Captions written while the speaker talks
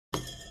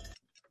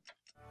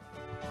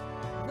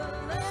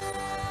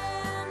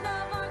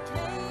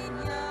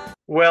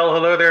Well,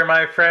 hello there,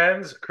 my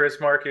friends.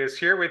 Chris Marcus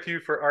here with you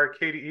for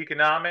Arcadia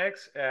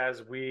Economics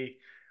as we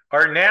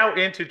are now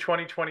into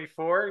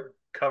 2024,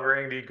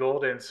 covering the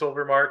gold and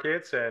silver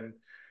markets. And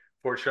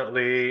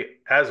fortunately,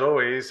 as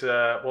always,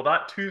 well,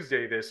 not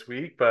Tuesday this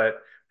week,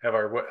 but have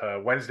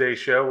our Wednesday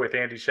show with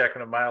Andy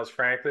Schectman of Miles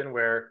Franklin,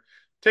 where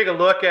take a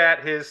look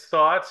at his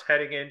thoughts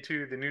heading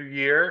into the new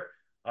year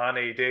on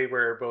a day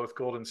where both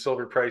gold and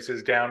silver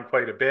prices down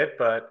quite a bit,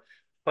 but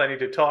plenty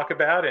to talk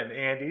about. And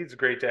Andy, it's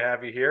great to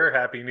have you here.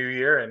 Happy New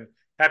Year, and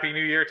Happy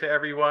New Year to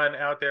everyone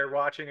out there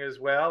watching as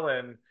well.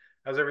 And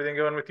how's everything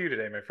going with you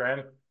today, my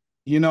friend?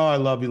 You know, I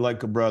love you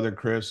like a brother,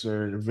 Chris.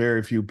 There are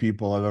very few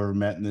people I've ever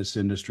met in this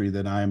industry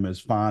that I am as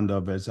fond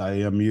of as I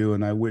am you.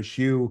 And I wish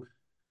you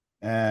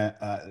and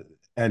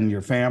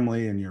your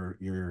family and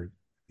your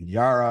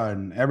Yara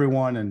and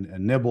everyone and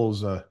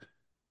Nibbles a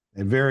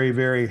very,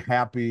 very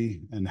happy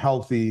and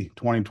healthy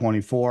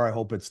 2024. I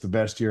hope it's the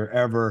best year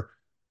ever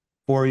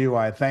for you.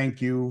 I thank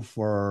you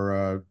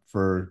for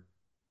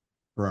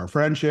our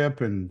friendship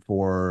and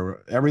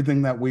for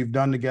everything that we've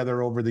done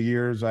together over the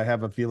years. I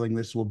have a feeling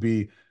this will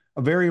be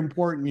a very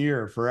important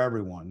year for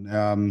everyone.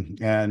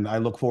 And I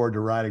look forward to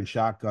riding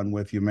shotgun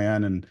with you,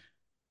 man, and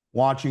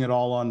watching it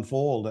all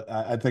unfold.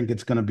 I think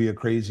it's going to be a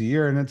crazy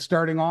year, and it's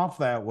starting off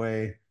that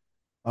way,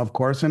 of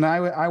course. And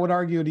I would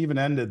argue it even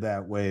ended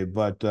that way,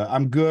 but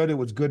I'm good. It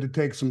was good to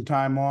take some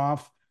time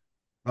off.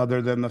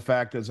 Other than the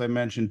fact, as I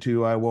mentioned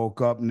too, I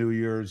woke up New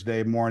Year's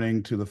Day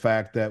morning to the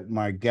fact that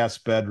my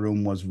guest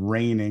bedroom was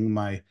raining.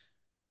 My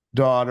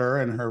daughter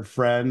and her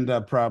friend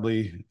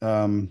probably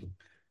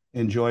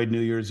enjoyed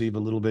New Year's Eve a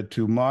little bit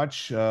too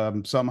much.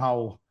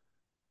 Somehow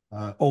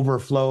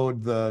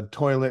overflowed the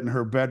toilet in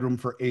her bedroom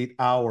for 8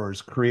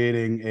 hours,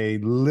 creating a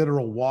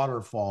literal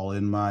waterfall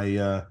in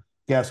my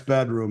guest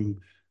bedroom.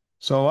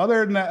 So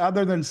other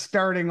than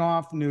starting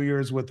off New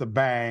Year's with a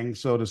bang,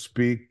 so to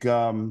speak,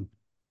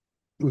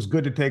 it was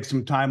good to take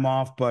some time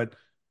off, but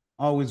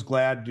always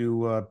glad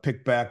to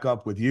pick back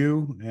up with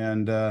you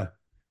and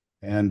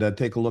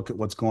take a look at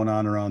what's going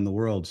on around the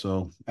world.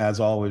 So, as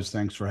always,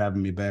 thanks for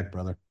having me back,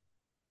 brother.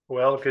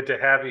 Well, good to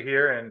have you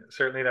here, and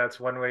certainly that's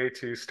one way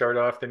to start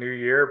off the new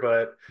year.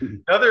 But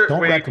another Don't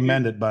way to,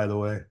 recommend it, by the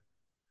way.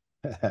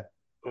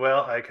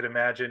 well, I could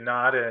imagine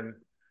not, and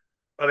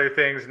other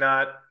things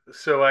not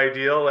so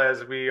ideal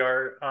as we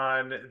are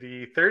on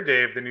the third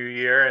day of the new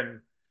year, and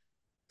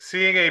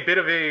seeing a bit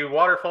of a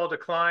waterfall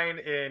decline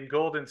in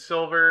gold and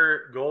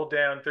silver. Gold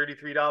down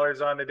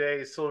 $33 on the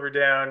day, silver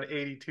down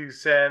 82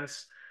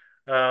 cents.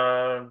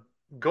 Um,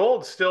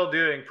 Gold still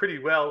doing pretty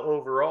well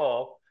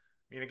overall.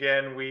 I mean,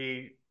 again,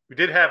 we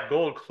did have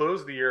gold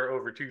close the year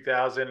over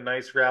 2000, a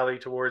nice rally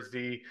towards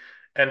the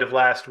end of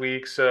last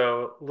week.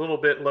 So a little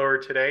bit lower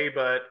today,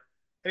 but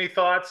any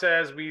thoughts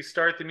as we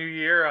start the new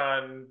year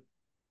on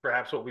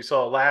perhaps what we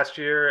saw last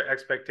year,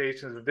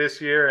 expectations of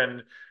this year,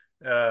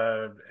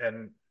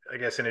 and I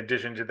guess in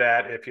addition to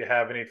that, if you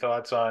have any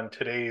thoughts on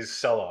today's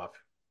sell-off.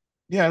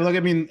 Yeah, look, I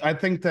mean, I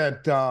think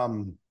that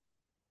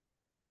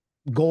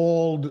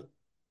gold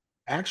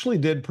actually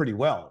did pretty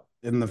well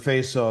in the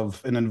face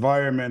of an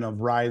environment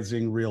of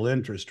rising real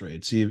interest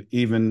rates.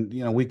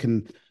 Even, we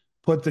can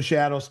put the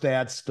shadow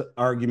stats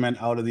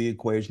argument out of the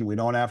equation. We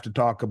don't have to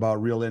talk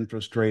about real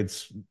interest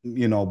rates,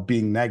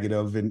 being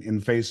negative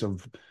in face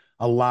of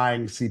a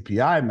lying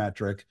CPI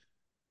metric.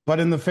 But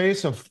in the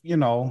face of,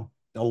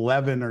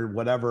 11 or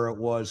whatever it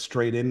was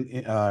straight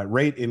in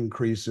rate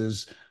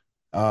increases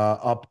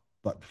up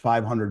but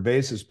 500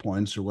 basis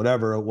points or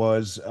whatever it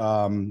was,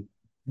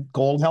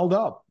 gold held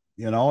up,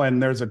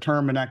 and there's a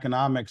term in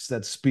economics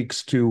that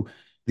speaks to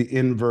the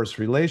inverse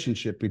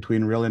relationship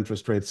between real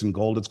interest rates and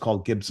gold. It's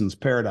called Gibson's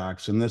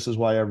paradox. And this is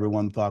why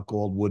everyone thought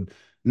gold would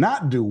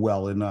not do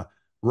well in a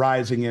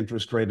rising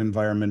interest rate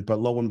environment, but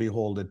lo and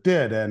behold, it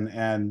did. And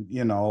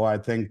I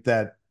think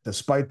that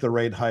despite the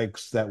rate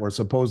hikes that were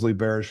supposedly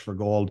bearish for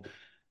gold,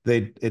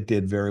 it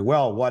did very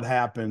well. What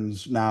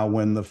happens now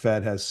when the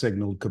Fed has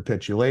signaled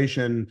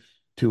capitulation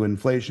to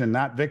inflation,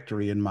 not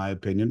victory, in my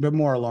opinion, but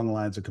more along the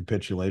lines of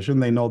capitulation?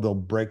 They know they'll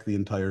break the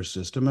entire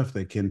system if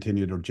they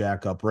continue to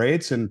jack up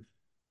rates. And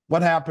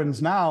what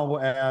happens now,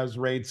 as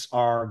rates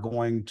are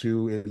going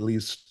to, at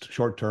least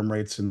short-term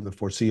rates in the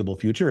foreseeable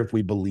future, if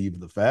we believe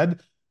the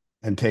Fed,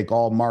 and take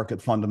all market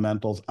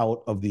fundamentals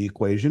out of the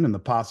equation and the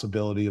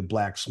possibility of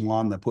black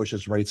swan that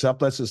pushes rates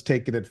up, let's just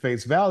take it at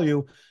face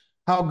value.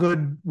 How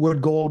good would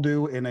gold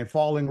do in a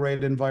falling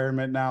rate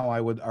environment now?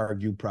 I would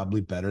argue probably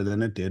better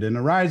than it did in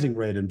a rising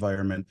rate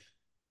environment.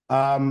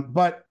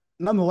 But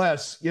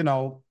nonetheless,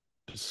 the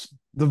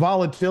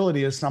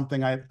volatility is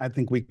something I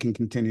think we can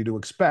continue to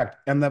expect.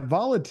 And that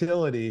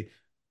volatility,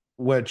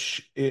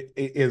 which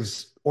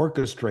is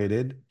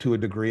orchestrated to a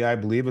degree, I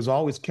believe, is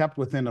always kept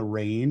within a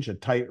range, a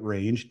tight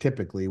range,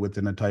 typically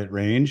within a tight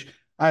range.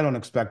 I don't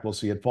expect we'll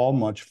see it fall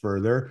much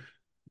further.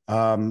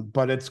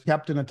 But it's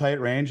kept in a tight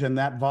range, and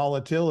that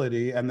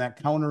volatility and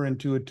that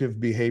counterintuitive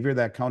behavior,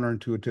 that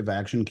counterintuitive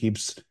action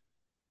keeps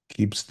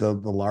the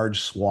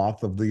large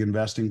swath of the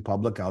investing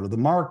public out of the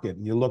market.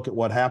 And you look at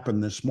what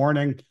happened this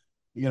morning.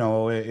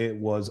 it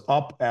was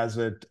up as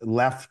it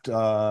left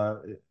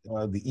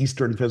the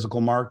Eastern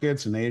physical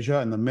markets in Asia.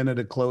 And the minute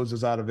it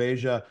closes out of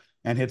Asia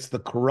and hits the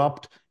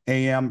corrupt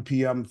AM,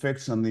 PM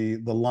fix on the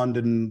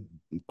London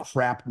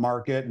crap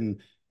market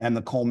and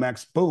the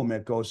COMEX, boom,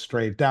 it goes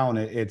straight down.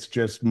 It's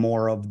just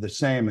more of the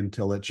same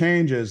until it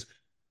changes.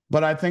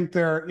 But I think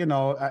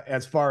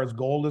as far as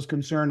gold is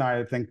concerned,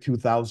 I think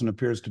 2000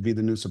 appears to be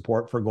the new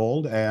support for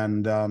gold.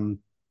 And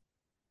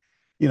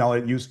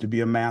it used to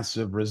be a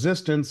massive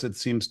resistance. It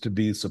seems to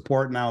be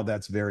support now.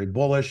 That's very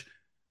bullish.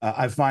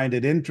 I find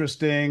it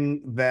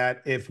interesting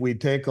that if we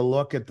take a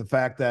look at the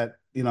fact that,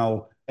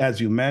 as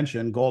you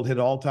mentioned, gold hit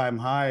all-time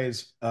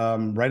highs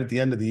right at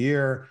the end of the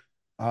year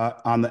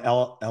on the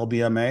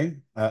LBMA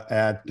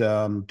at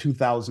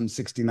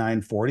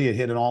 2069.40. It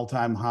hit an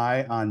all-time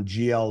high on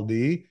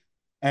GLD,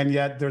 and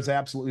yet there's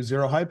absolutely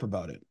zero hype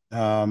about it.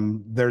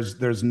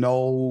 There's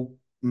no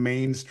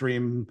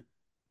mainstream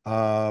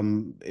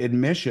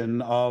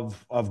admission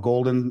of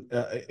golden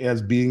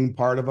as being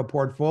part of a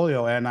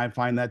portfolio, and I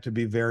find that to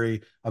be a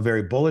very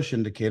bullish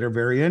indicator,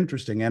 very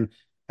interesting, and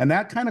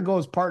that kind of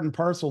goes part and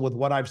parcel with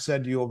what I've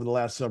said to you over the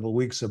last several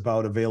weeks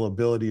about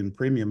availability and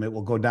premium. It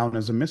will go down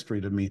as a mystery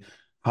to me.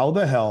 How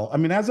the hell? I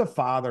mean, as a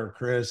father,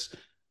 Chris,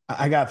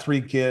 I got three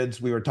kids.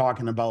 We were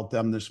talking about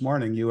them this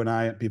morning, you and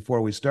I,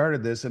 before we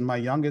started this, and my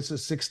youngest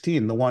is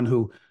 16, the one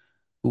who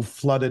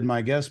flooded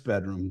my guest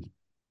bedroom.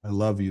 I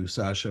love you,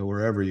 Sasha,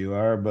 wherever you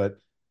are. But,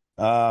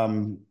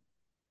 um,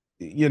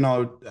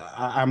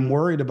 I'm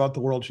worried about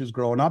the world she's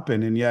growing up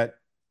in, and yet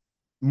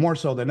more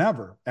so than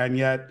ever. And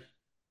yet,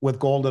 with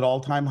gold at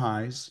all-time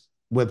highs,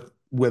 with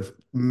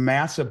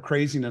massive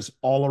craziness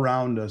all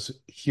around us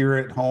here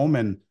at home,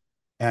 and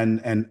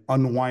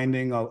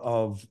unwinding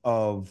of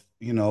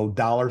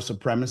dollar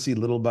supremacy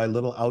little by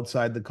little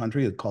outside the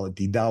country, they call it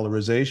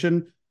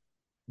de-dollarization.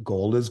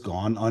 Gold has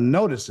gone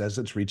unnoticed as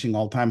it's reaching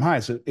all-time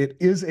highs. So it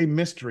is a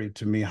mystery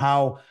to me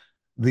how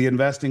the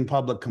investing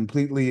public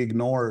completely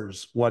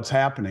ignores what's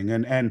happening.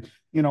 And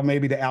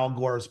maybe to Al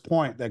Gore's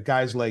point that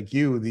guys like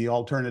you, the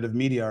alternative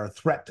media, are a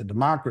threat to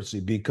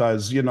democracy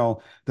because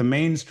the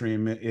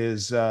mainstream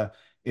is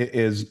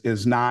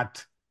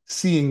not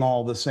seeing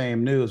all the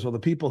same news. Well, the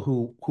people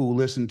who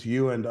listen to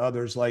you and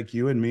others like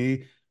you and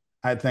me,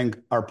 I think,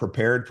 are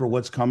prepared for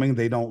what's coming.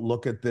 They don't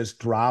look at this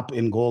drop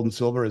in gold and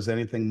silver as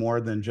anything more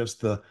than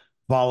just the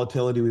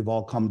volatility we've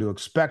all come to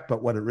expect.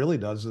 But what it really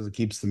does is it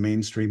keeps the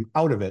mainstream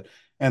out of it.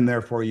 And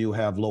therefore, you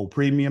have low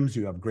premiums,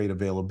 you have great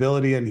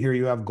availability. And here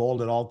you have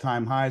gold at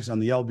all-time highs on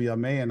the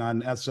LBMA and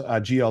on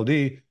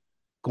GLD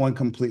going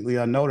completely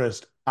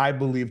unnoticed. I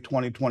believe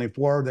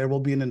 2024, there will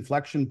be an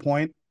inflection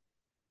point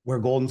where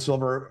gold and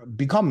silver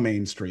become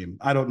mainstream.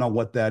 I don't know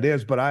what that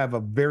is, but I have a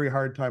very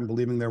hard time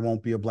believing there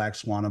won't be a black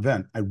swan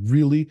event. I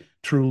really,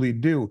 truly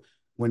do.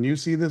 When you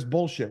see this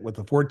bullshit with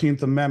the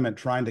 14th Amendment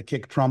trying to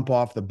kick Trump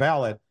off the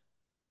ballot,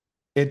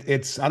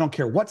 it's I don't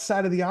care what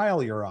side of the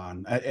aisle you're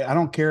on. I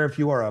don't care if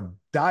you are a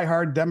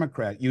diehard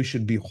Democrat. You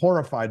should be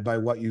horrified by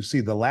what you see.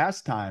 The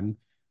last time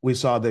we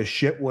saw this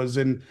shit was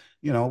in,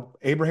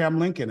 Abraham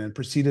Lincoln and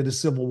preceded a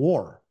civil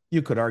war.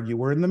 You could argue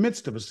we're in the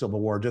midst of a civil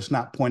war, just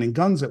not pointing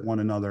guns at one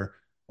another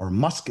or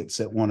muskets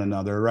at one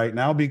another right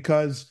now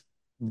because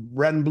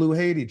red and blue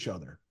hate each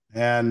other.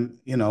 And,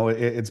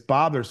 it's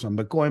bothersome.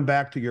 But going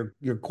back to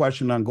your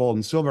question on gold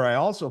and silver, I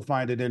also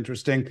find it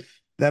interesting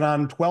that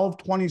on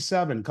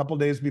 12/27, a couple of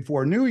days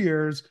before New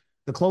Year's,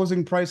 the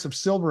closing price of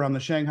silver on the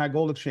Shanghai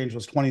Gold Exchange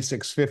was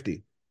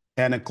 26.50,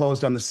 and it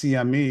closed on the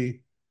CME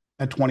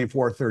at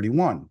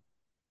 24.31.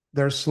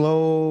 They're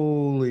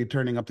slowly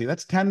turning up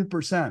that's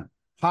 10%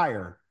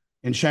 higher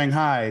in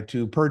Shanghai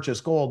to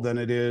purchase gold than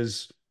it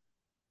is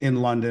in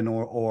London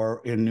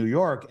or in New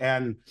York.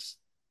 And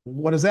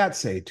what does that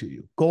say to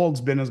you? Gold's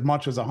been as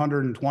much as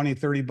 120,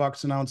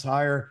 $30 an ounce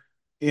higher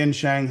in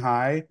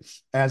Shanghai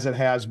as it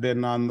has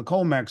been on the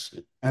COMEX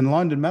and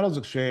London Metals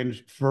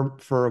Exchange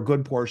for a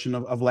good portion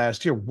of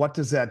last year. What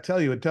does that tell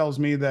you? It tells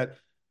me that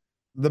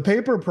the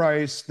paper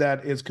price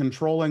that is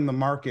controlling the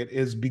market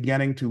is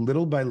beginning to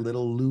little by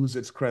little lose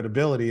its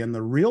credibility, and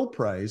the real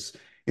price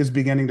is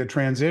beginning to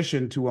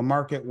transition to a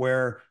market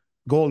where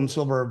gold and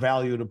silver are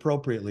valued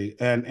appropriately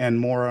and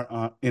more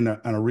on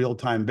a real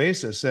time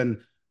basis. And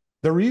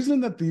the reason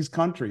that these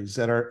countries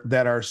that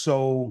are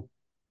so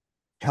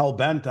hell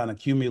bent on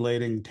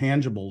accumulating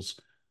tangibles,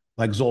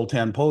 like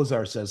Zoltan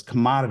Pozar says,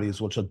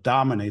 commodities which will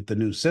dominate the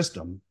new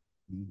system,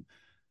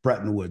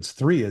 Bretton Woods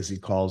 3, as he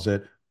calls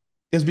it,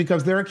 is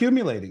because they're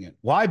accumulating it.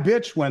 Why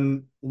bitch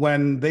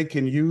when they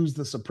can use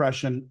the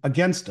suppression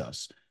against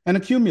us and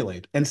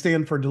accumulate and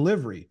stand for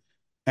delivery?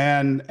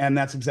 And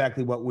that's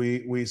exactly what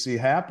we see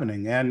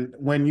happening. And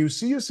when you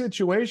see a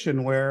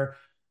situation where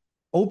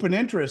open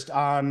interest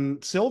on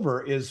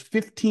silver is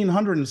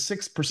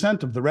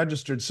 1,506% of the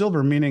registered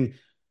silver, meaning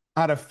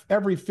out of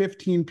every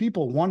 15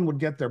 people, one would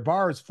get their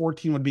bars,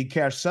 14 would be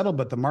cash settled,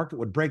 but the market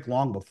would break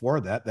long before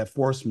that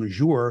force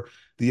majeure,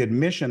 the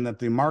admission that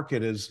the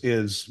market is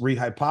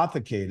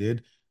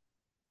rehypothecated.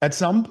 At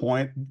some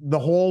point, the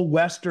whole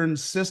Western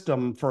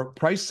system for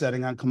price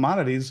setting on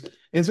commodities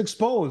is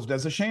exposed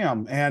as a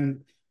sham.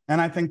 And And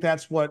I think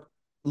that's what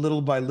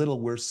little by little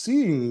we're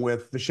seeing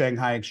with the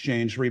Shanghai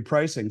Exchange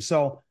repricing.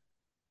 So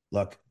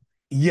look,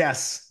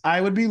 yes,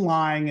 I would be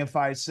lying if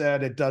I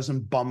said it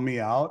doesn't bum me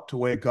out to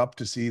wake up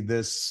to see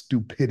this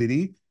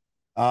stupidity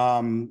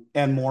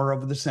and more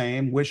of the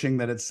same, wishing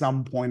that at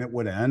some point it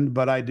would end.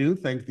 But I do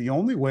think the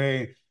only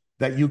way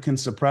that you can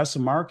suppress a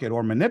market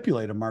or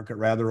manipulate a market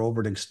rather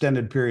over an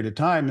extended period of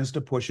time is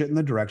to push it in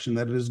the direction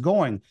that it is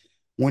going.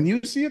 When you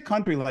see a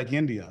country like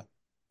India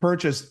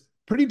purchase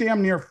pretty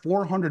damn near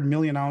 400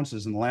 million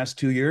ounces in the last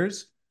 2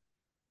 years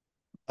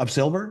of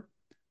silver,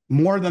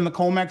 more than the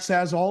COMEX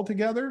has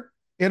altogether,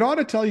 it ought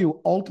to tell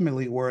you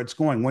ultimately where it's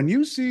going. When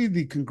you see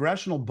the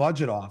Congressional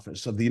Budget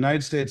Office of the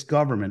United States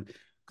government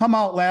come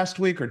out last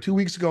week or 2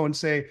 weeks ago and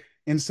say,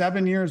 in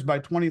 7 years by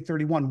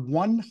 2031,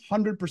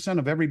 100%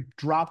 of every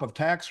drop of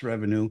tax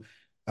revenue,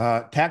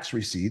 tax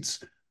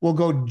receipts, will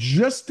go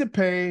just to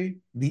pay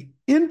the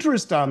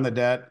interest on the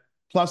debt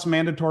plus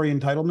mandatory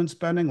entitlement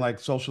spending like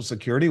Social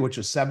Security, which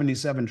is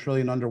 77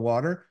 trillion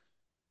underwater.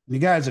 You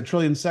guys, a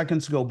trillion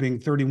seconds ago being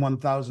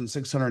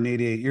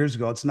 31,688 years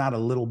ago, it's not a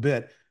little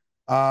bit.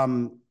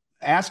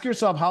 Ask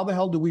yourself, how the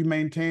hell do we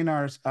maintain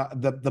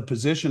the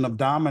position of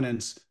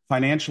dominance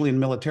financially and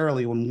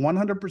militarily when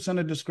 100%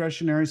 of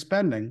discretionary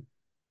spending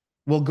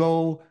will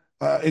go,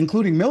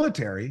 including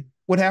military,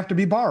 would have to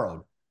be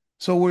borrowed?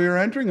 So we're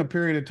entering a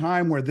period of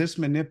time where this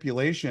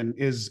manipulation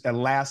is a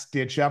last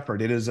ditch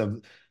effort. It is a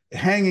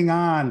hanging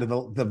on to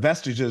the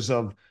vestiges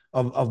of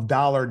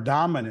dollar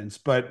dominance,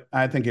 but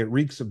I think it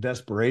reeks of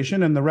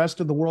desperation. And the rest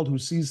of the world who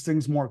sees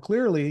things more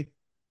clearly,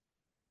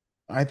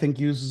 I think,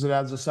 uses it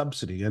as a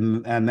subsidy,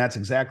 and that's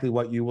exactly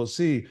what you will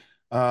see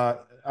uh,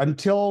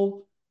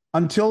 until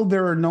until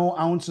there are no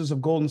ounces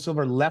of gold and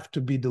silver left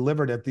to be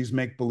delivered at these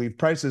make believe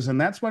prices, and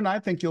that's when I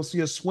think you'll see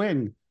a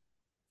swing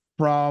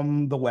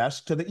from the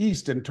west to the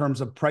east in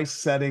terms of price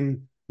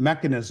setting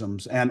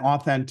mechanisms and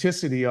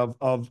authenticity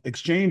of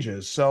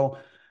exchanges. So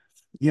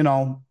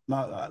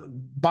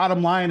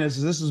bottom line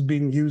is this is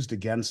being used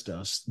against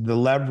us. The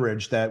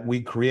leverage that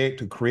we create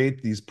to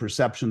create these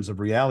perceptions of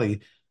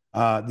reality,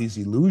 these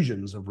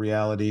illusions of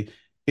reality,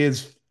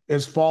 is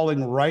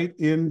falling right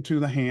into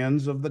the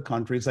hands of the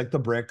countries like the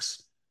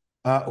BRICS,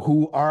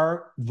 who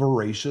are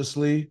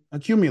voraciously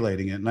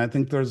accumulating it. And I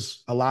think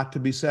there's a lot to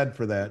be said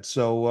for that.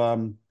 So,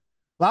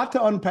 a lot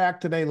to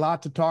unpack today, a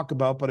lot to talk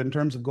about. But in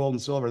terms of gold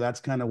and silver, that's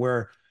kind of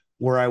where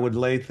I would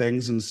lay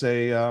things and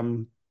say,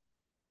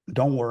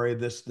 don't worry,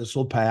 this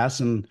will pass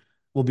and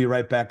we'll be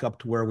right back up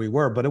to where we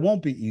were. But it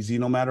won't be easy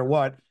no matter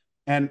what.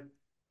 And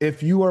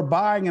if you are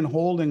buying and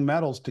holding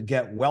metals to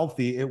get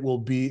wealthy, it will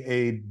be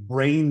a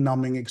brain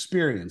numbing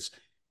experience.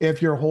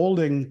 If you're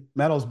holding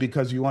metals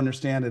because you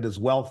understand it as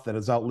wealth that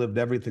has outlived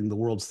everything the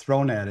world's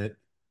thrown at it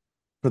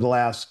for the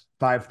last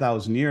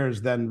 5,000 years,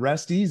 then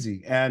rest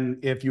easy.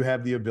 And if you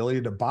have the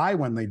ability to buy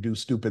when they do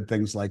stupid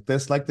things like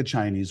this, like the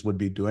Chinese would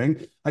be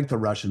doing, like the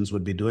Russians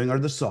would be doing, or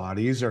the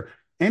Saudis, or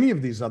any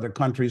of these other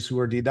countries who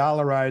are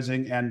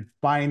de-dollarizing and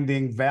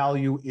finding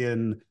value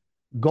in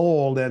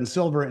gold and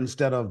silver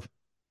instead of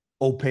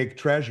opaque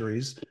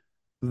treasuries,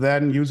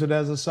 then use it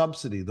as a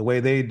subsidy the way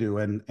they do,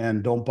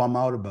 and don't bum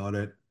out about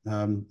it.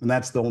 And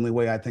that's the only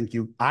way I think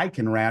I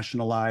can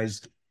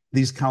rationalize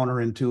these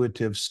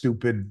counterintuitive,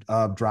 stupid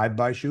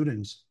drive-by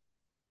shootings.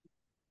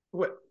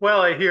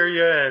 Well, I hear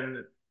you,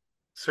 and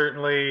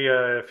certainly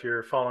if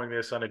you're following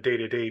this on a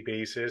day-to-day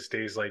basis,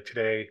 days like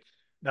today,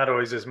 not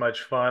always as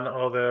much fun.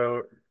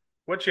 Although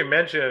what you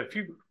mentioned, a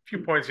few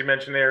points you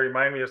mentioned there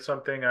remind me of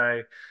something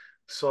I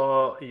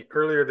saw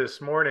earlier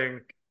this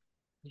morning.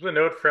 There's a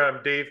note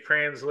from Dave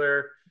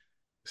Kranzler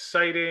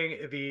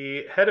citing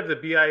the head of the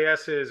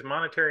BIS's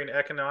Monetary and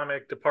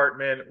Economic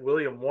Department,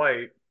 William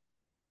White.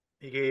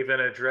 He gave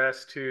an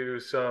address to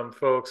some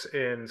folks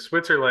in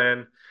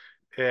Switzerland,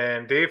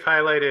 and Dave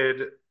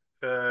highlighted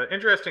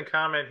interesting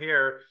comment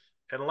here.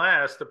 And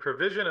last, the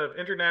provision of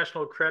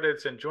international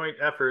credits and joint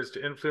efforts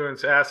to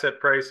influence asset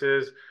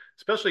prices,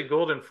 especially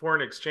gold and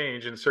foreign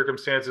exchange, in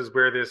circumstances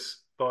where this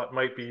thought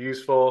might be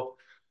useful.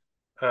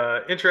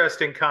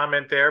 Interesting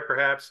comment there,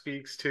 perhaps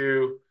speaks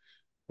to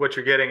what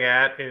you're getting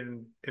at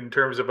in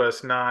terms of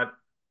us not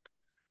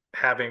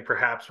having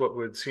perhaps what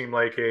would seem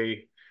like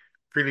a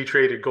freely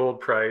traded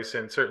gold price.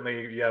 And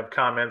certainly you have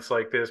comments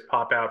like this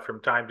pop out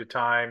from time to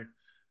time.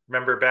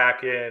 Remember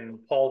back in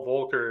Paul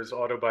Volcker's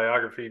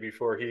autobiography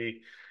before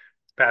he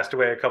passed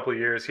away a couple of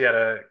years, he had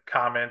a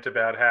comment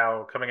about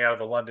how coming out of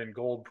the London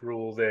gold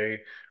rule, they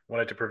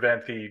wanted to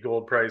prevent the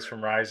gold price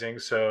from rising.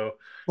 So,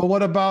 Well,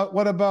 what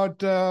about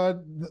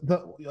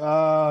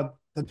the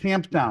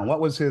tamp down?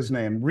 What was his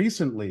name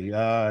recently? You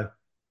know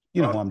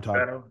well, who I'm I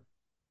talking. don't,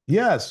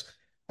 Yes,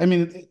 I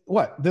mean,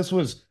 what this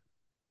was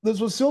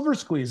silver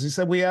squeeze. He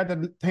said we had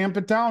to tamp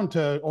it down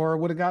to, or it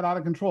would have got out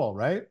of control,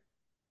 right?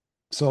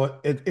 So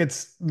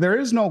it's there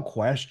is no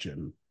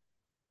question.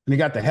 And you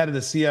got the head of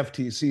the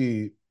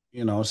CFTC,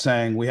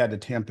 saying we had to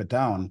tamp it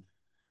down.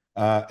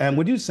 And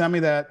would you send me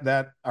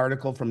that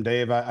article from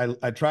Dave?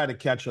 I try to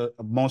catch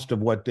most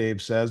of what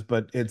Dave says,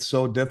 but it's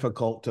so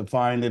difficult to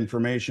find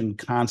information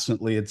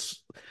constantly.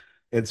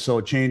 it's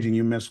so changing.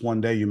 You miss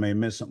one day, you may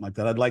miss something like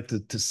that. I'd like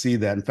to see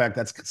that. In fact,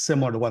 that's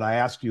similar to what I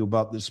asked you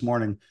about this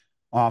morning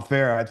off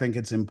air. I think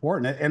it's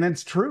important, and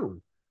it's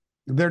true.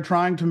 They're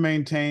trying to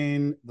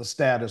maintain the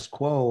status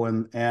quo,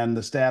 and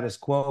the status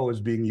quo is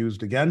being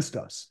used against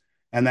us,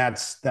 and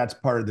that's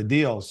part of the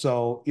deal.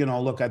 So,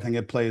 look, I think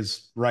it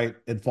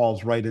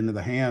falls right into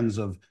the hands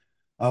of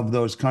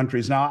those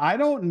countries. Now, I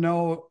don't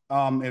know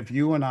if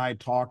you and I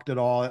talked at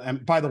all.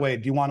 And by the way,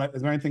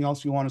 is there anything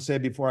else you want to say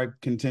before I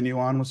continue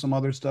on with some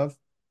other stuff?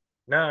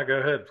 No, go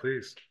ahead,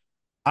 please.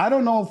 I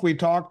don't know if we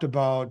talked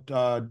about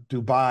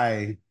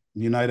Dubai,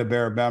 United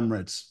Arab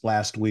Emirates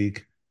last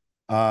week.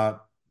 Uh,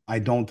 I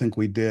don't think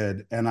we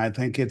did. And I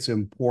think it's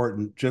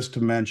important just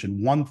to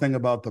mention one thing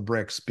about the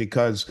BRICS,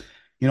 because,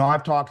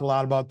 I've talked a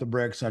lot about the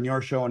BRICS on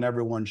your show and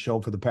everyone's show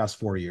for the past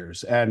 4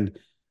 years, and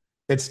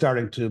it's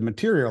starting to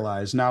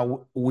materialize.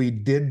 Now, we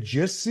did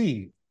just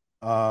see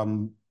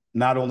um,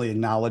 not only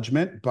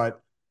acknowledgement,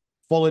 but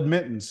full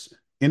admittance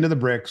into the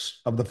BRICS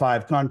of the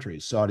five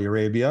countries: Saudi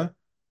Arabia,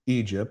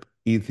 Egypt,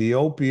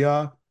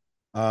 Ethiopia,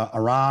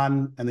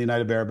 Iran, and the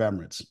United Arab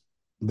Emirates.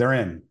 They're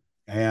in,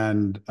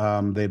 and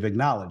they've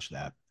acknowledged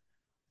that.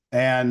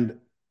 And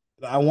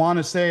I want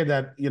to say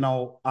that,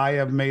 I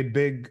have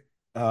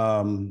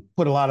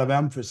put a lot of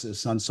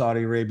emphasis on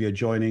Saudi Arabia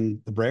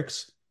joining the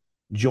BRICS,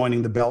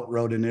 joining the Belt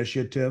Road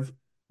Initiative,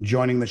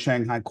 joining the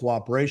Shanghai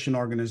Cooperation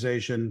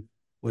Organization,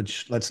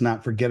 which, let's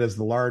not forget, is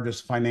the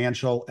largest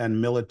financial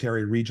and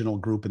military regional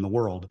group in the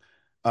world.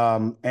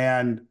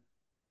 And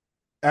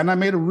I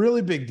made a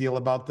really big deal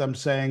about them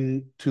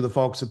saying to the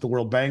folks at the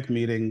World Bank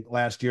meeting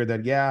last year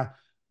that, yeah,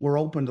 we're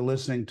open to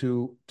listening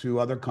to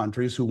other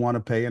countries who want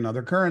to pay in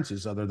other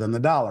currencies other than the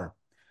dollar.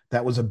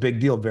 That was a big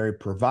deal, very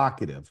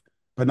provocative,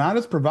 but not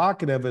as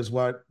provocative as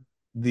what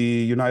the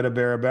United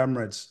Arab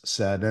Emirates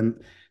said.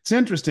 And it's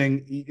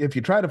interesting, if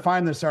you try to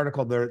find this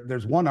article,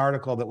 there's one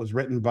article that was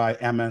written by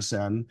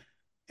MSN,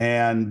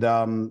 and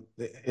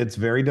it's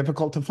very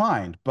difficult to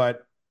find,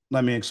 but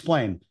let me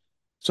explain.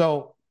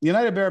 So,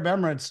 United Arab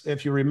Emirates,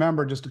 if you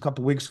remember, just a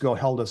couple of weeks ago,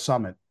 held a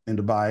summit in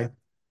Dubai.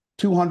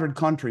 200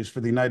 countries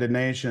for the United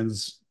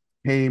Nations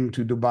came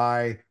to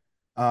Dubai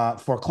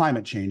for a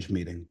climate change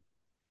meeting.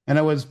 And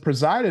it was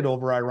presided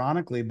over,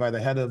 ironically, by the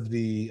head of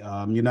the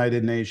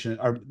United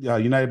Arab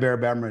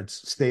Emirates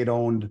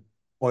state-owned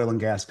oil and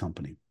gas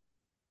company.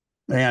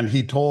 And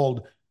he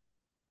told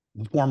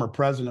the former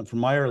president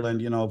from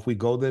Ireland, if we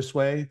go this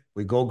way,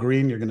 we go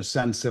green, you're going to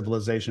send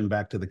civilization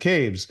back to the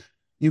caves.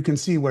 You can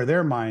see where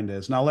their mind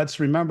is. Now, let's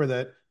remember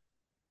that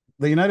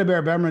the United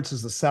Arab Emirates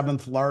is the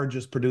seventh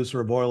largest producer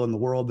of oil in the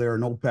world. They're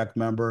an OPEC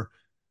member.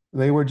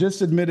 They were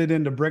just admitted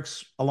into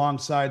BRICS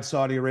alongside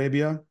Saudi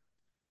Arabia.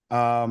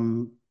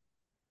 Um,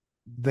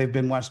 they've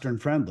been Western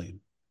friendly.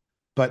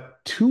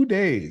 But 2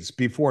 days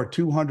before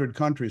 200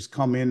 countries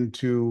come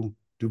into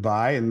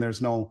Dubai, and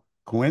there's no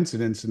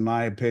coincidence, in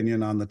my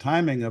opinion, on the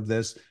timing of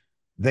this,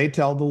 they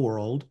tell the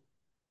world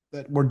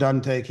that we're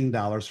done taking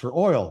dollars for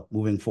oil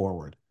moving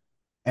forward.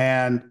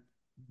 And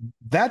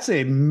that's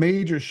a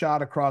major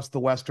shot across the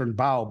Western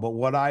bow. But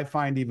what I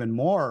find even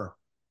more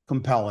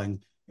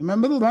compelling,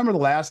 remember the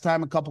last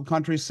time a couple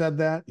countries said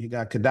that? You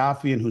got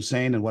Gaddafi and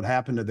Hussein and what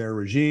happened to their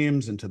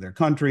regimes and to their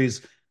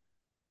countries.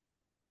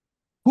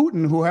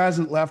 Putin, who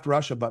hasn't left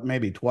Russia but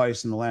maybe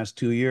twice in the last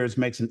 2 years,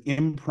 makes an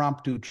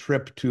impromptu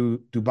trip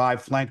to Dubai,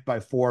 flanked by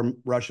four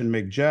Russian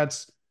MiG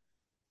jets.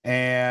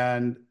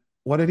 And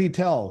what did he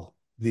tell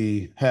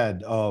the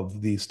head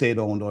of the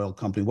state-owned oil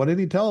company? What did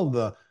he tell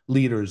the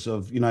leaders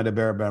of United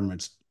Arab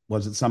Emirates?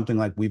 Was it something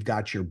like, we've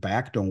got your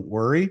back, don't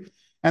worry?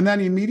 And then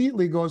he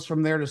immediately goes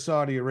from there to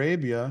Saudi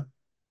Arabia,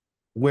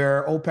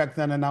 where OPEC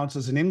then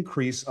announces an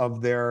increase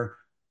of their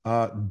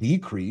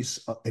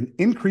an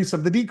increase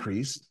of the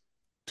decrease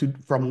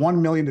from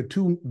 1 million to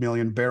 2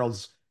 million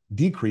barrels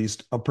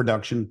decreased of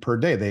production per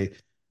day.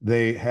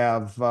 They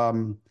have,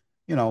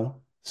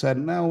 said,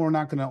 no, we're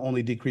not going to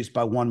only decrease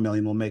by 1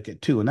 million, we'll make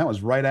it 2. And that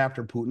was right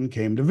after Putin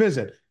came to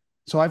visit.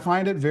 So I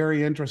find it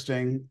very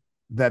interesting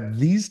that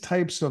these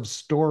types of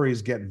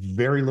stories get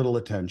very little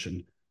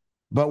attention.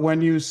 But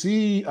when you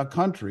see a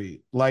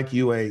country like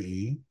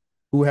UAE,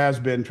 who has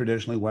been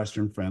traditionally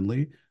Western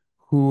friendly,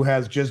 who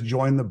has just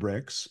joined the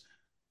BRICS,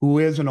 who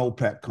is an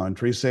OPEC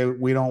country, say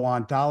we don't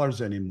want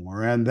dollars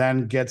anymore, and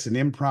then gets an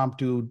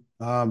impromptu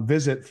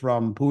visit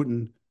from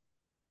Putin,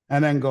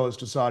 and then goes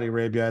to Saudi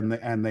Arabia,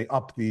 and they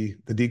up the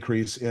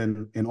decrease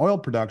in oil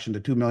production to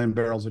 2 million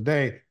barrels a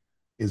day.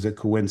 Is it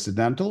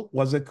coincidental?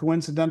 Was it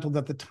coincidental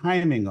that the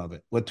timing of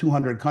it, with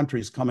 200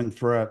 countries coming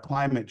for a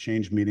climate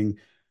change meeting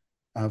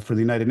for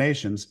the United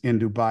Nations in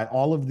Dubai,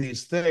 all of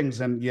these things,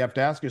 and you have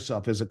to ask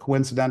yourself, is it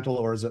coincidental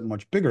or is it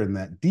much bigger than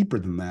that, deeper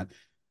than that?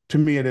 To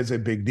me, it is a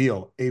big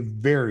deal, a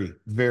very,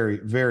 very,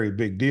 very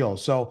big deal.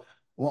 So,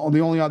 well,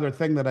 the only other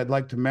thing that I'd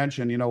like to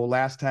mention,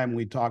 last time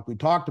we talked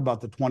about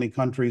the 20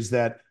 countries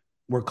that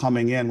were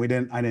coming in.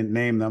 I didn't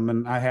name them,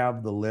 and I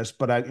have the list,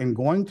 but in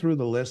going through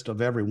the list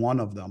of every one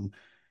of them,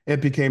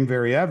 it became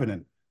very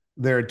evident.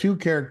 There are two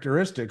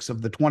characteristics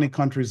of the 20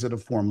 countries that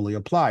have formally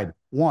applied.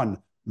 One,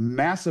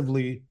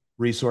 massively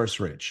resource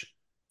rich.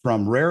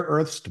 from rare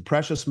earths to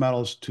precious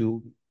metals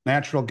to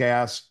natural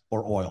gas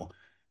or oil.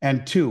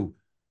 And two,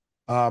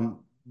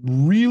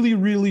 really,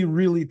 really,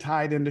 really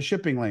tied into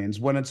shipping lanes.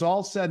 When it's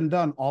all said and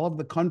done, all of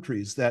the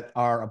countries that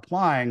are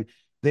applying,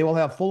 they will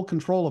have full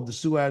control of the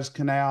Suez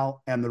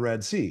Canal and the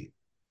Red Sea.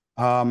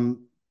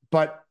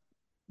 But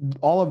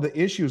all of the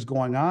issues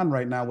going on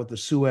right now with the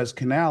Suez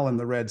Canal and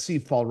the Red Sea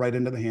fall right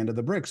into the hand of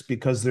the BRICS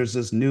because there's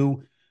this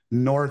new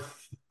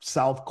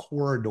north-south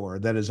corridor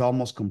that is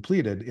almost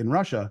completed in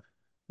Russia,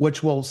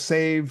 which will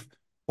save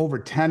over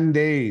 10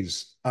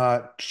 days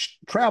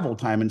travel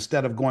time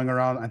instead of going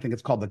around, I think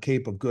it's called the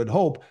Cape of Good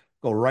Hope,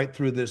 go right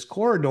through this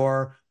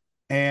corridor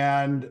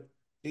and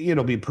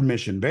it'll be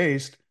permission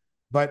based.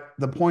 But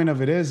the point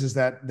of it is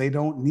that they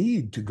don't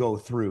need to go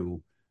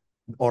through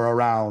or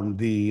around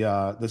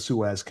the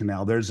Suez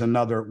Canal. There's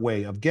another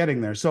way of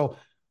getting there. So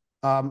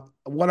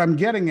what I'm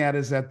getting at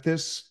is that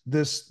this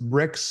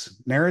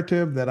BRICS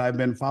narrative that I've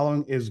been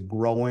following is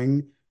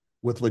growing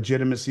with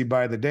legitimacy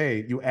by the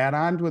day. You add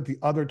on to it the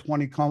other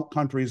 20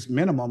 countries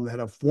minimum that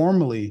have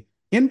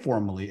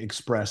informally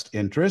expressed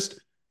interest,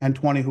 and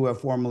 20 who have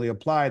formally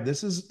applied.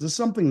 This is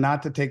something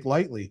not to take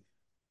lightly.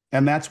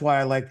 And that's why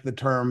I like the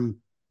term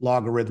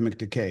logarithmic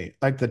decay.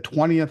 Like the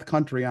 20th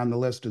country on the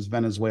list is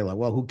Venezuela.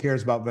 Well, who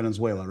cares about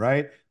Venezuela,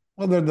 right?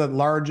 Well, they're the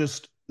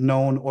largest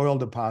known oil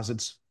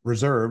deposits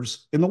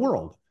reserves in the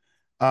world.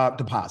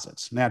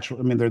 Deposits, natural.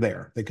 I mean, they're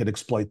there. They could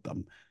exploit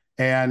them.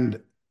 And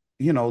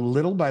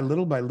little by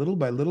little by little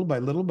by little by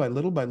little by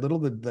little by little,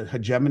 the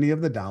hegemony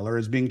of the dollar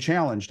is being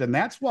challenged. And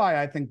that's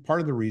why I think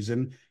part of the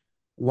reason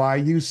why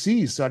you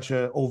see such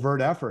an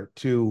overt effort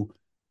to,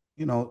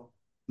 you know,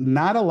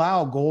 not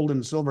allow gold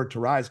and silver to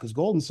rise, because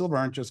gold and silver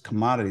aren't just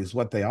commodities.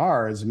 What they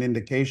are is an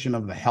indication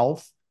of the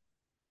health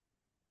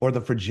or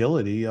the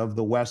fragility of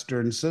the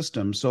Western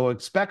system. So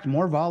expect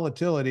more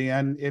volatility.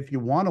 And if you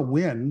want to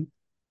win,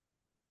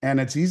 and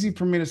it's easy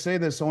for me to say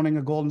this owning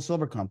a gold and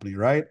silver company,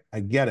 right? I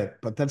get it,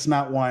 but that's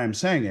not why I'm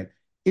saying it.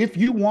 If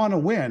you want to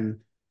win,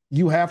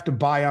 you have to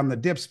buy on the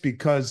dips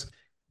because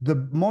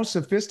the most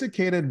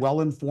sophisticated,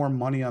 well-informed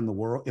money on the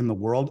world in the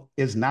world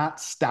is not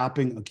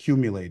stopping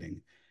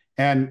accumulating.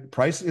 And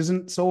price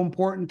isn't so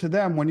important to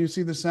them when you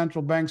see the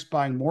central banks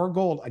buying more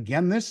gold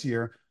again this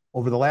year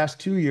over the last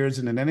 2 years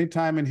and at any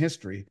time in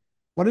history.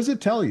 What does it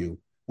tell you?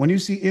 When you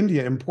see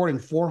India importing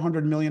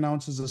 400 million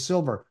ounces of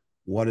silver,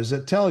 what does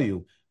it tell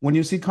you? When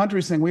you see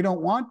countries saying we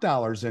don't want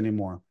dollars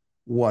anymore,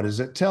 what does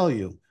it tell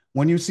you?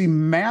 When you see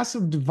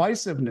massive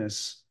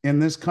divisiveness in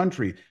this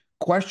country,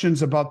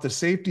 questions about the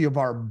safety of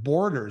our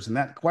borders, and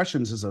that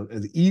questions is a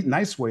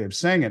nice way of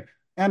saying it,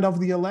 and of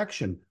the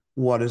election,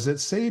 what does it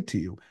say to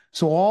you?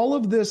 So all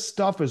of this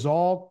stuff is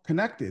all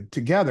connected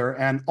together,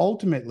 and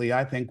ultimately,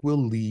 I think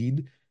will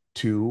lead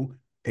to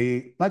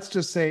let's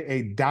just say,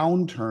 a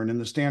downturn in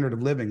the standard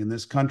of living in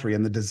this country,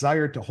 and the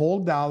desire to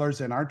hold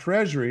dollars in our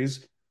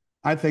treasuries,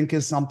 I think,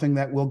 is something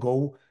that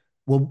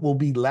will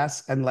be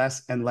less and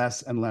less and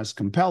less and less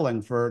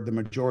compelling for the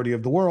majority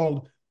of the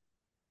world,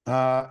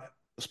 uh,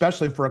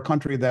 especially for a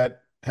country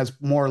that has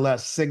more or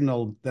less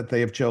signaled that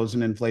they have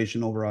chosen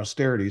inflation over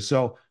austerity.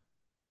 So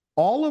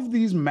all of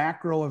these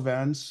macro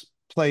events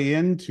play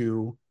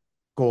into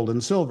gold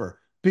and silver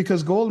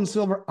because gold and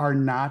silver are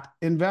not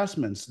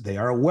investments. They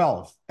are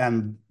wealth.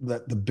 And the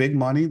big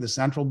money, the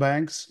central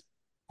banks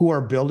who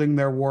are building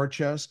their war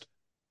chest,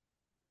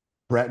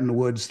 Bretton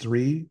Woods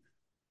 3,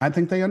 I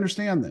think they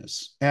understand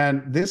this.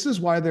 And this is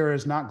why there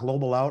is not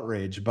global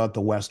outrage about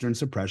the Western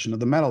suppression of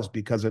the metals,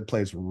 because it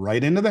plays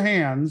right into the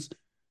hands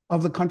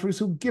of the countries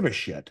who give a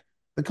shit.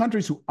 The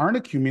countries who aren't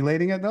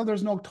accumulating it, no,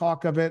 there's no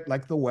talk of it,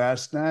 like the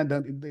West.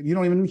 You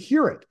don't even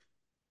hear it.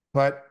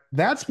 But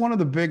that's one of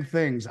the big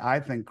things, I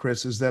think,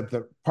 Chris, is that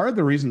the part of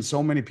the reason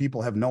so many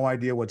people have no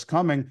idea what's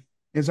coming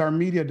is our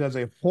media does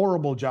a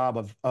horrible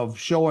job of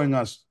showing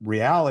us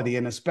reality,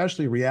 and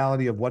especially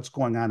reality of what's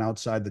going on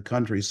outside the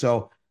country.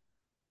 So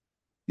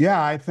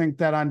yeah, I think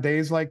that on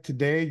days like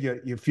today,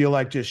 you feel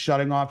like just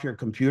shutting off your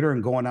computer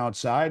and going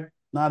outside.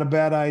 Not a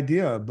bad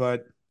idea,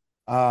 but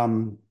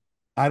um,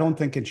 I don't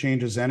think it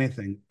changes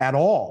anything at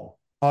all,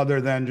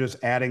 other than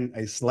just adding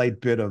a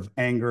slight bit of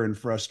anger and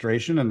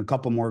frustration and a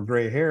couple more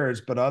gray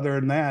hairs. But other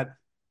than that,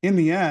 in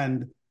the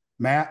end,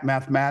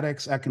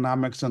 mathematics,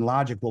 economics, and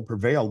logic will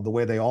prevail the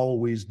way they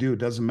always do. It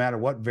doesn't matter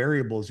what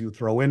variables you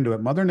throw into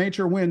it. Mother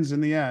Nature wins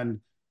in the end.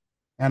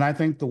 And I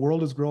think the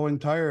world is growing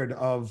tired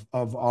of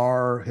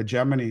our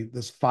hegemony,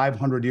 this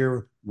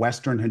 500-year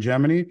Western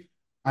hegemony.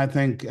 I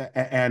think,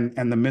 and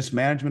the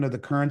mismanagement of the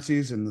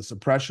currencies and the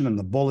suppression and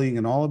the bullying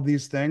and all of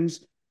these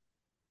things,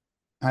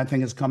 I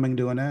think is coming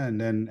to an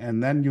end.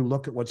 And then you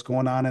look at what's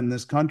going on in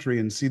this country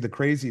and see the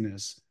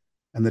craziness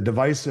and the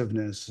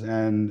divisiveness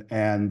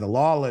and the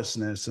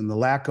lawlessness and the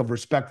lack of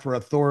respect for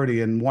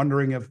authority, and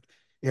wondering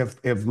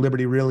if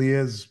liberty really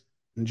is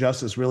and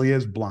justice really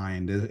is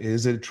blind.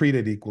 Is it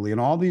treated equally? And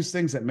all these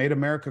things that made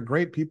America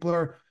great, people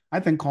are, I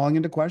think, calling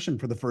into question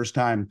for the first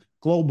time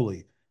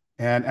globally.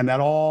 And that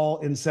all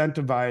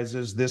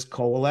incentivizes this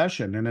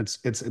coalition, and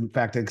it's in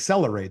fact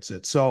accelerates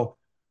it. So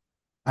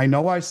I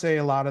know I say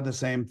a lot of the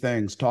same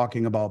things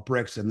talking about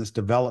BRICS and this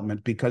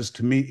development because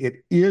to me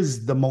it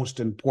is the most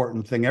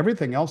important thing.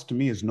 Everything else to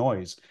me is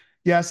noise.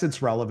 Yes,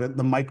 it's relevant.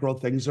 The micro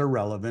things are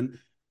relevant,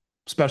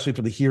 especially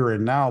for the here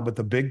and now, but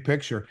the big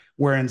picture,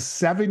 where in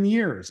 7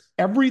 years,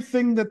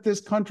 everything that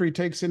this country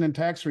takes in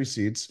tax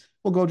receipts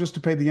will go just to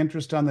pay the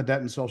interest on the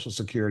debt and Social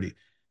Security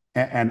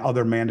and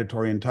other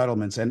mandatory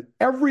entitlements. And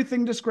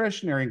everything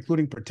discretionary,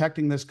 including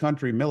protecting this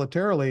country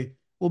militarily,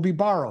 will be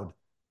borrowed.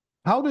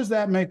 How does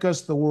that make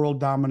us the world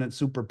dominant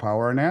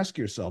superpower? And ask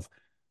yourself,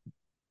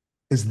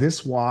 is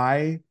this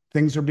why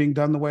things are being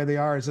done the way they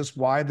are? Is this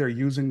why they're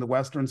using the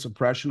Western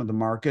suppression of the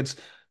markets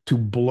to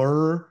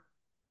blur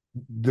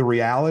the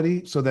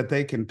reality so that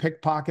they can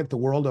pickpocket the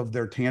world of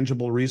their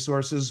tangible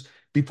resources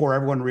before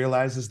everyone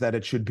realizes that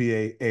it should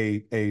be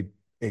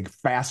a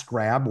fast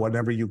grab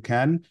whenever you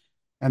can?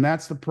 And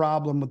that's the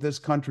problem with this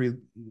country.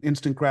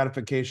 Instant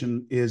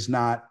gratification is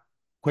not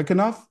quick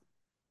enough.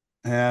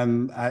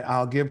 And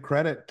I'll give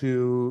credit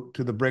to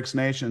the BRICS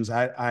nations.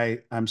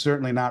 I'm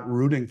certainly not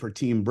rooting for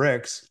Team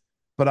BRICS,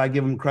 but I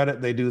give them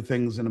credit. They do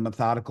things in a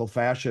methodical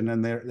fashion,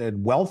 and they're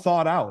well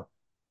thought out.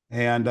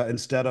 And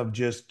instead of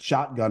just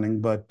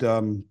shotgunning, but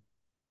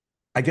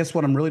I guess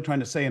what I'm really trying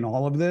to say in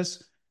all of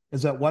this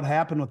is that what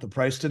happened with the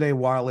price today,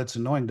 while it's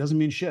annoying, doesn't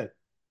mean shit,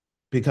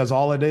 because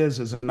all it is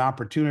an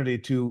opportunity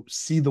to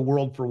see the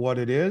world for what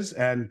it is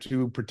and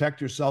to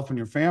protect yourself and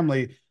your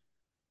family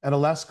at a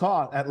less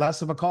cost, at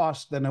less of a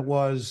cost than it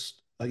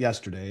was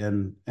yesterday.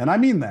 And I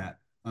mean that.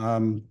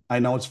 I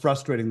know it's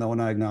frustrating though,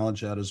 and I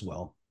acknowledge that as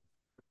well.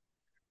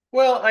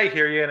 Well, I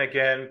hear you. And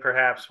again,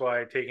 perhaps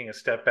why taking a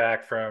step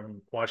back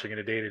from watching it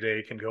a day to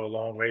day can go a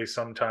long way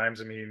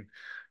sometimes. I mean,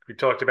 we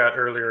talked about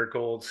earlier,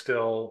 gold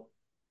still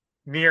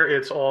near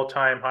its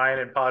all-time high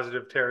and in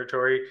positive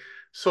territory.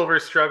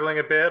 Silver's struggling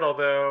a bit,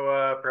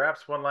 although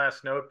perhaps one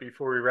last note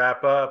before we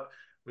wrap up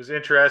was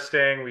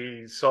interesting.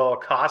 We saw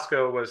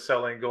Costco was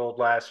selling gold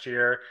last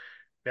year.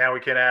 Now we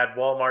can add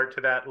Walmart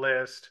to that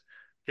list.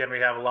 Again, we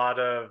have a lot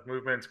of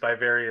movements by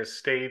various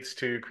states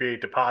to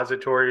create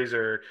depositories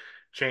or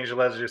change the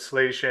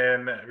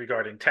legislation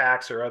regarding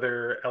tax or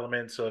other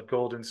elements of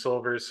gold and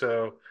silver.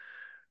 So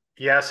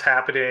yes,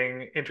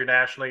 happening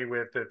internationally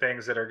with the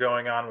things that are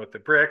going on with the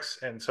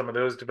BRICS and some of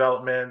those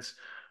developments.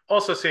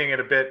 Also seeing it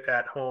a bit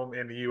at home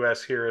in the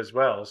US here as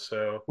well.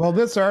 So, Well,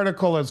 this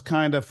article is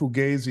kind of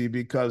fugazi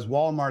because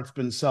Walmart's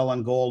been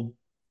selling gold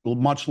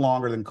much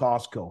longer than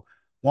Costco.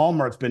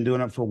 Walmart's been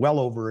doing it for well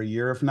over a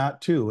year, if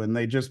not two, and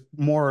they just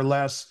more or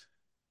less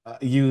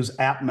use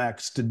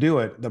AppMex to do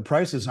it. The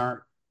prices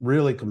aren't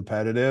really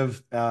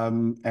competitive,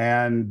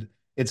 and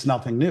it's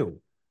nothing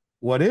new.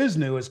 What is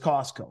new is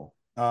Costco.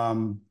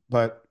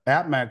 But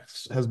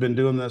AppMex has been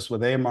doing this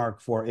with A-Mark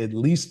for at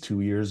least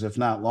 2 years, if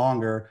not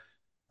longer.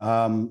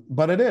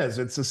 But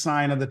it's a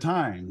sign of the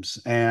times.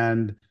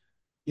 And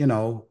you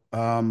know,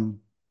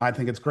 I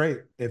think it's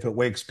great if it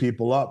wakes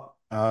people up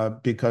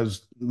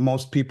because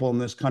most people in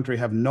this country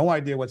have no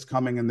idea what's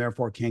coming and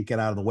therefore can't get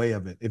out of the way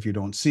of it if you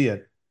don't see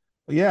it.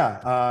 But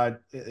yeah,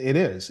 it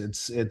is.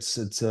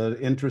 It's an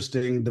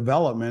interesting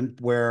development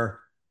where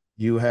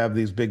you have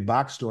these big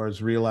box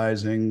stores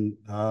realizing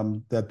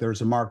that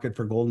there's a market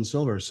for gold and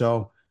silver.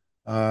 So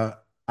uh,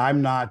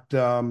 I'm not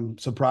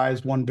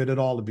surprised one bit at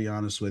all, to be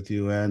honest with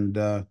you.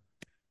 And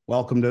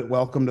welcome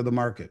to the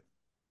market.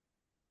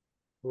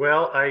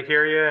 well, I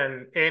hear you.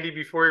 And Andy,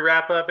 before we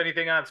wrap up,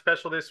 anything on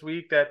special this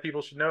week that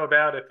people should know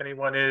about if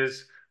anyone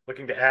is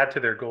looking to add to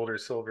their gold or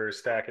silver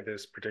stack at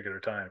this particular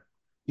time?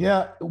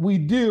 Yeah, we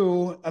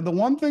do. The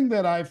one thing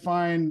that I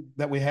find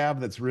that we have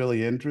that's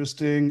really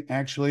interesting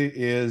actually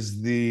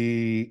is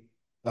the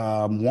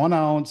 1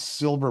 ounce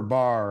silver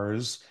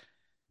bars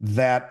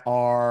that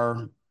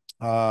are,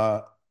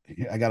 uh,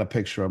 I got a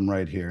picture of them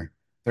right here.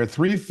 They're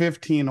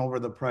 315 over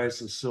the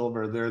price of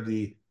silver. They're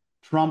the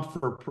Trump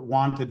for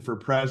wanted for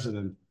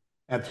president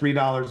at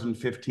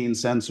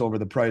 $3.15 over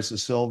the price of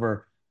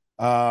silver.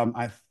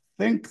 I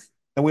think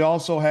and we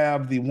also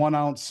have the 1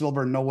 ounce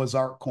silver Noah's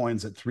Ark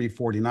coins at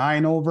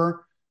 349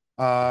 over.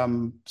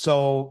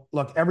 So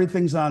look,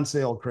 everything's on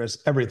sale, Chris.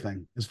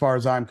 Everything, as far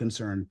as I'm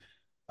concerned.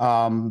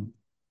 Um,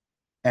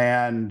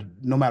 and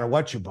no matter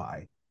what you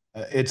buy,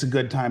 it's a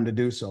good time to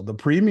do so. The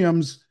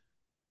premiums,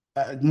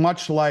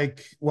 much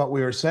like what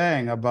we were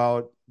saying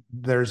about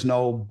there's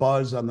no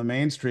buzz on the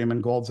mainstream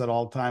and gold's at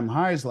all-time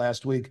highs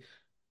last week,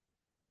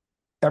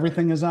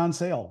 everything is on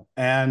sale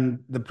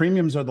and the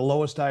premiums are the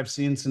lowest I've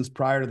seen since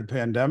prior to the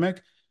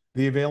pandemic.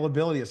 The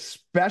availability,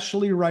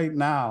 especially right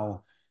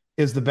now,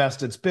 is the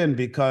best it's been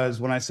because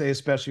when I say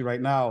especially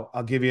right now,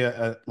 I'll give you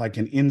like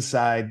an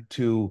inside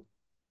view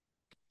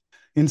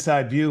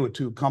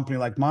to a company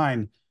like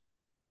mine.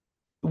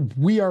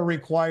 We are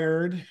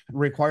required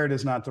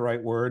is not the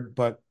right word,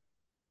 but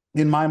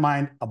in my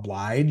mind,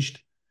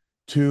 obliged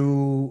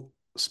to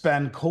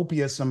spend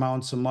copious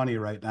amounts of money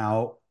right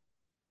now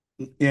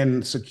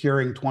in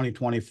securing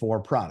 2024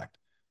 product.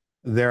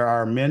 There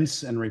are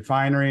mints and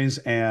refineries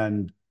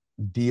and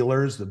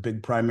dealers, the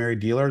big primary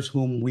dealers,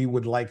 whom we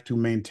would like to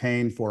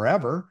maintain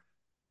forever.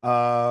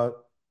 Uh,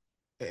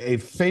 a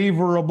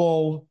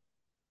favorable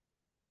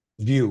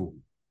view.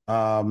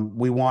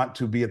 We want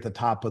to be at the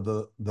top of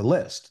the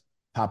list,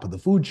 top of the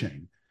food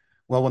chain.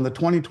 Well, when the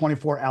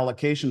 2024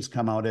 allocations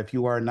come out, if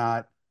you are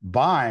not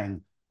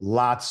buying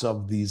lots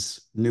of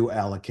these new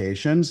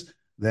allocations,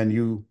 then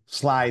you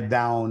slide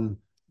down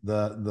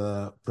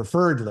the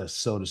preferred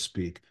list, so to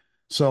speak.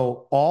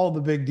 So all the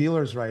big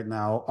dealers right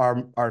now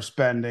are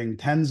spending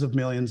tens of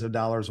millions of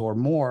dollars or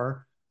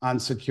more on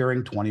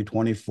securing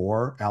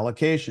 2024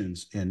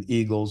 allocations in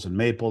Eagles and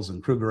Maples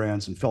and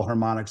Krugerrands and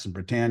Philharmonics and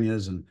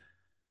Britannias and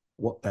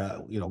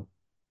you know,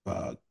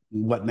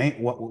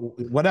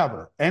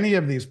 whatever, any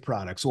of these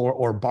products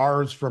or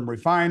bars from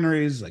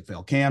refineries like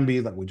Vale Canby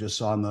that we just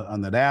saw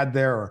on that ad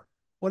there or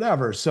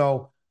whatever.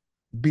 So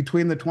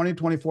between the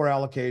 2024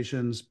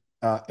 allocations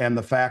and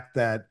the fact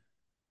that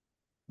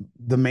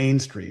the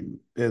mainstream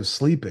is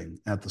sleeping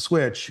at the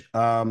switch,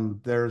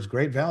 there's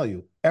great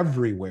value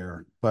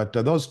everywhere. But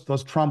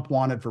those Trump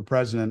wanted for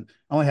president,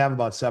 I only have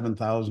about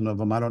 7,000 of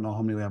them. I don't know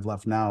how many we have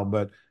left now,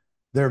 but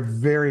they're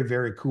very,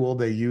 very cool.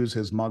 They use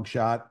his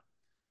mugshot.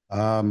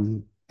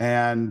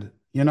 And,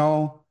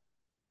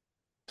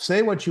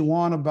 say what you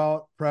want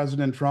about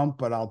President Trump,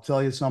 but I'll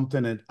tell you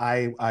something.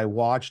 I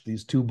watched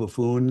these two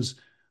buffoons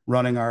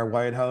running our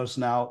White House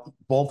now.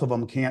 Both of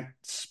them can't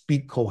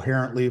speak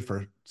coherently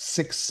for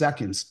 6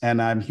 seconds,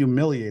 and I'm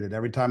humiliated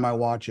every time I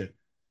watch it.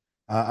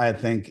 I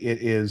think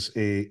it is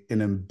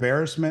an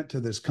embarrassment to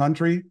this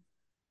country,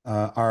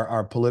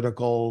 our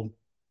political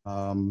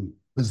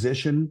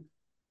position,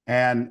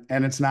 and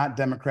it's not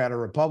Democrat or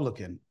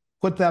Republican.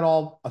 Put that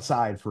all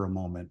aside for a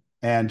moment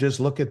and just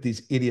look at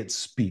these idiots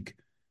speak,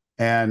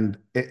 and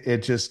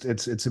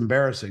it's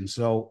embarrassing.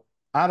 So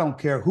I don't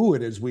care who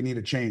it is. We need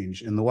a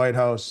change in the White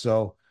House.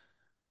 So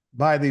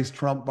buy these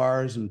Trump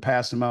bars and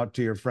pass them out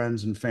to your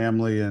friends and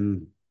family,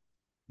 and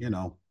you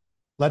know,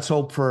 let's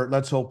hope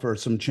for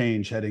some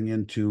change heading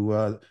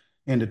into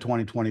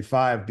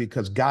 2025,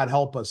 because God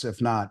help us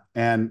if not.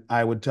 And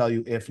I would tell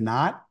you, if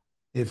not,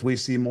 if we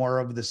see more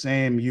of the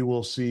same, you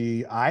will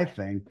see, I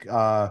think,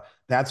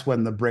 that's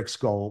when the bricks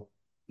go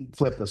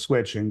flip the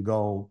switch and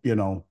go,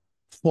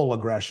 full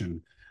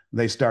aggression.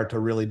 They start to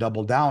really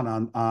double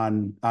down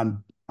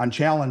on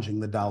challenging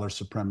the dollar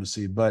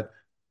supremacy. But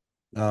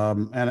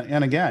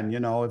and again,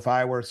 if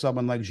I were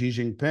someone like Xi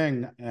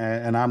Jinping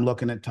and I'm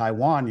looking at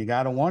Taiwan, you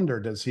got to wonder,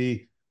 does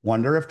he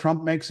wonder if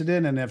Trump makes it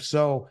in? And if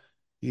so,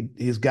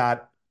 he's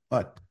got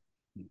what,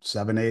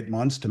 7, 8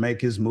 months to make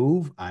his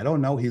move. I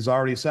don't know. He's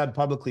already said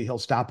publicly he'll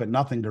stop at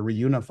nothing to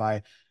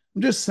reunify.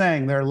 I'm just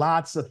saying there are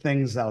lots of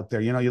things out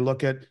there. You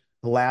look at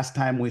the last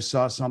time we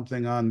saw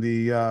something on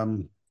the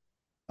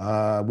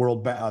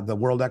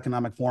World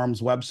Economic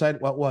Forum's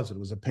website. What was it? It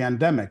was a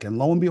pandemic, and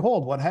lo and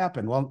behold, what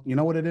happened? Well, you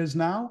know what it is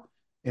now?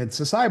 It's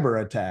a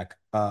cyber attack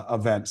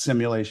event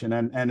simulation.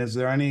 And is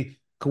there any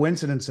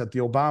coincidence that the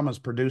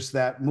Obamas produced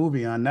that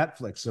movie on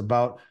Netflix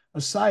about a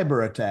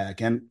cyber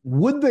attack? And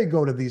would they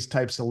go to these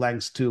types of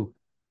lengths to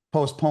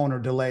postpone or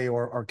delay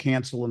or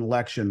cancel an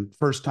election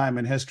first time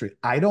in history?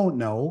 I don't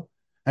know.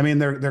 I mean,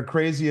 they're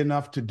crazy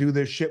enough to do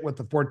this shit with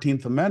the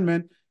 14th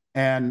Amendment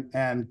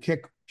and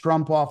kick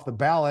Trump off the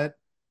ballot.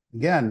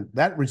 Again,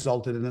 that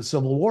resulted in a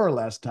civil war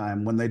last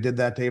time when they did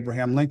that to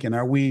Abraham Lincoln.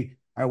 Are we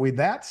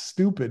that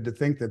stupid to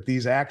think that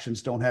these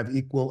actions don't have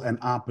equal and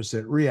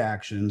opposite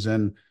reactions?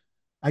 And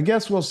I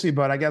guess we'll see.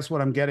 But I guess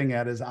what I'm getting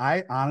at is,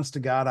 honest to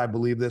God, I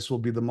believe this will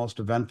be the most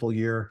eventful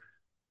year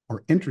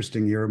or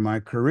interesting year of my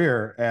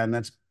career. And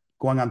that's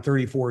going on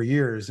 34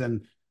 years.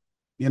 And,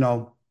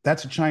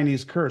 that's a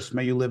Chinese curse.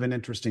 May you live in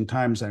interesting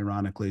times,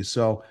 ironically.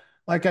 So,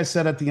 like I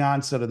said at the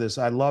onset of this,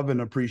 I love and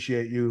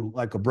appreciate you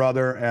like a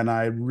brother. And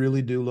I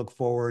really do look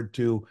forward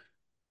to,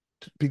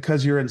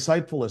 because you're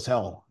insightful as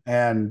hell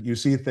and you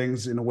see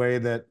things in a way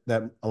that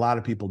a lot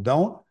of people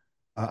don't.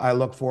 I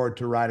look forward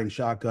to riding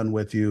shotgun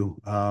with you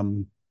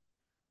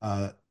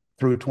uh,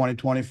 through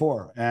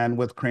 2024, and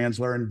with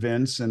Kranzler and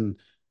Vince and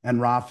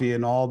Rafi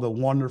and all the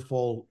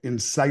wonderful,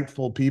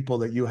 insightful people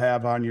that you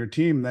have on your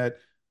team. That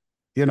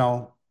you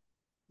know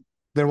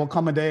there will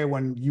come a day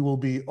when you will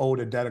be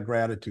owed a debt of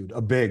gratitude,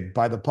 a big,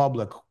 by the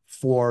public,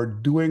 for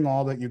doing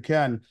all that you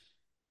can.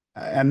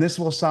 And this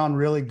will sound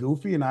really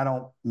goofy, and I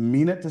don't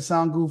mean it to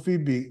sound goofy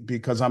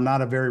because I'm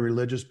not a very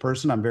religious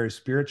person. I'm very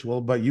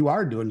spiritual, but you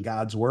are doing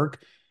God's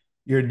work.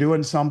 You're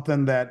doing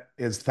something that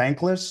is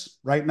thankless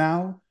right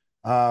now.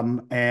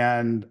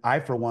 And I,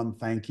 for one,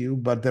 thank you.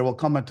 But there will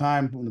come a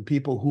time when the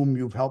people whom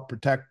you've helped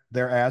protect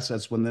their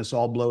assets, when this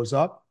all blows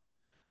up,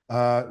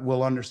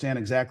 will understand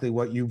exactly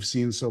what you've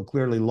seen so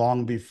clearly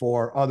long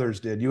before others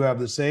did. You have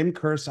the same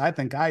curse I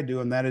think I do,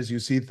 and that is you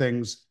see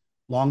things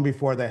long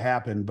before they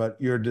happen, but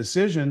your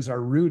decisions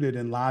are rooted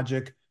in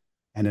logic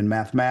and in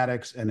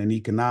mathematics and in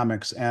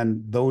economics,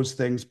 and those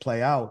things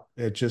play out.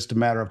 It's just a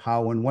matter of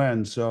how and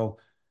when. So,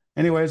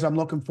 anyways, I'm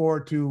looking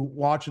forward to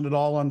watching it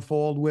all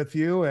unfold with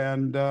you,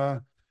 and I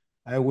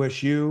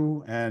wish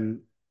you and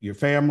your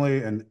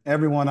family and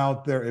everyone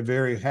out there a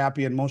very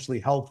happy and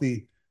mostly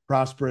healthy,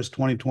 prosperous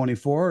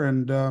 2024.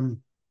 And I'll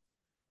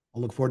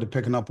look forward to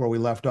picking up where we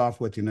left off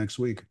with you next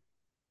week.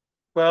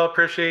 Well,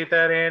 appreciate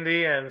that,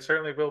 Andy, and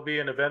certainly will be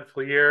an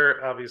eventful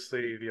year.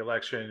 Obviously, the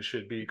election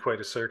should be quite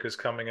a circus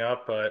coming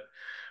up, but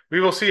we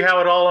will see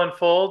how it all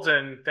unfolds.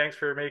 And thanks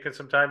for making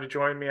some time to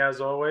join me as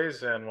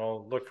always, and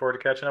we'll look forward to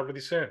catching up with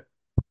you soon.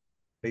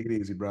 Take it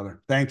easy,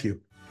 brother. Thank you.